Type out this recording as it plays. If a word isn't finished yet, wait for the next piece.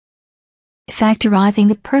factorizing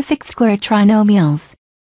the perfect square trinomials.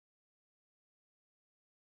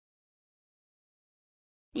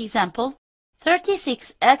 Example: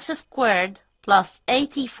 36x squared plus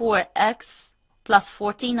 84x plus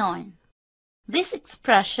 49. This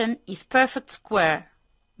expression is perfect square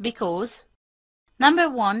because number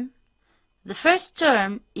 1, the first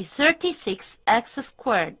term is 36x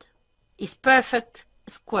squared, is perfect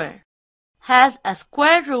square, has a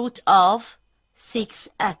square root of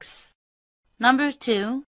 6x. Number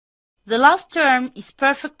 2, the last term is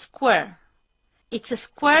perfect square, its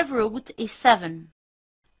square root is 7.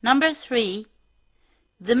 Number 3,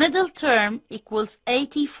 the middle term equals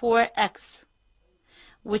 84x,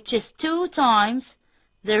 which is 2 times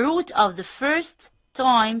the root of the first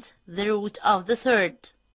times the root of the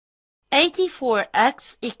third.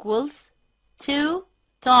 84x equals 2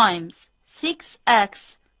 times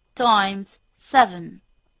 6x times 7.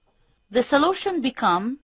 The solution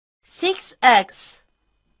becomes 6x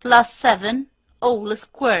plus 7 all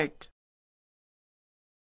squared.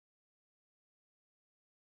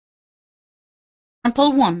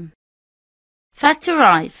 Example 1.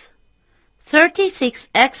 Factorize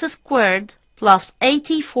 36x squared plus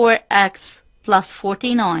 84x plus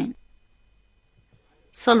 49.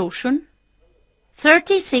 Solution: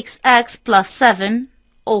 36x plus 7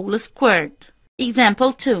 all squared.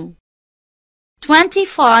 Example 2.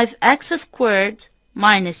 25x squared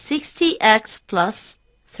minus 60x plus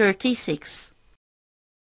 36.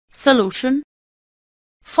 Solution: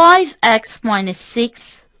 5x minus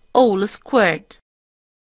 6 all squared.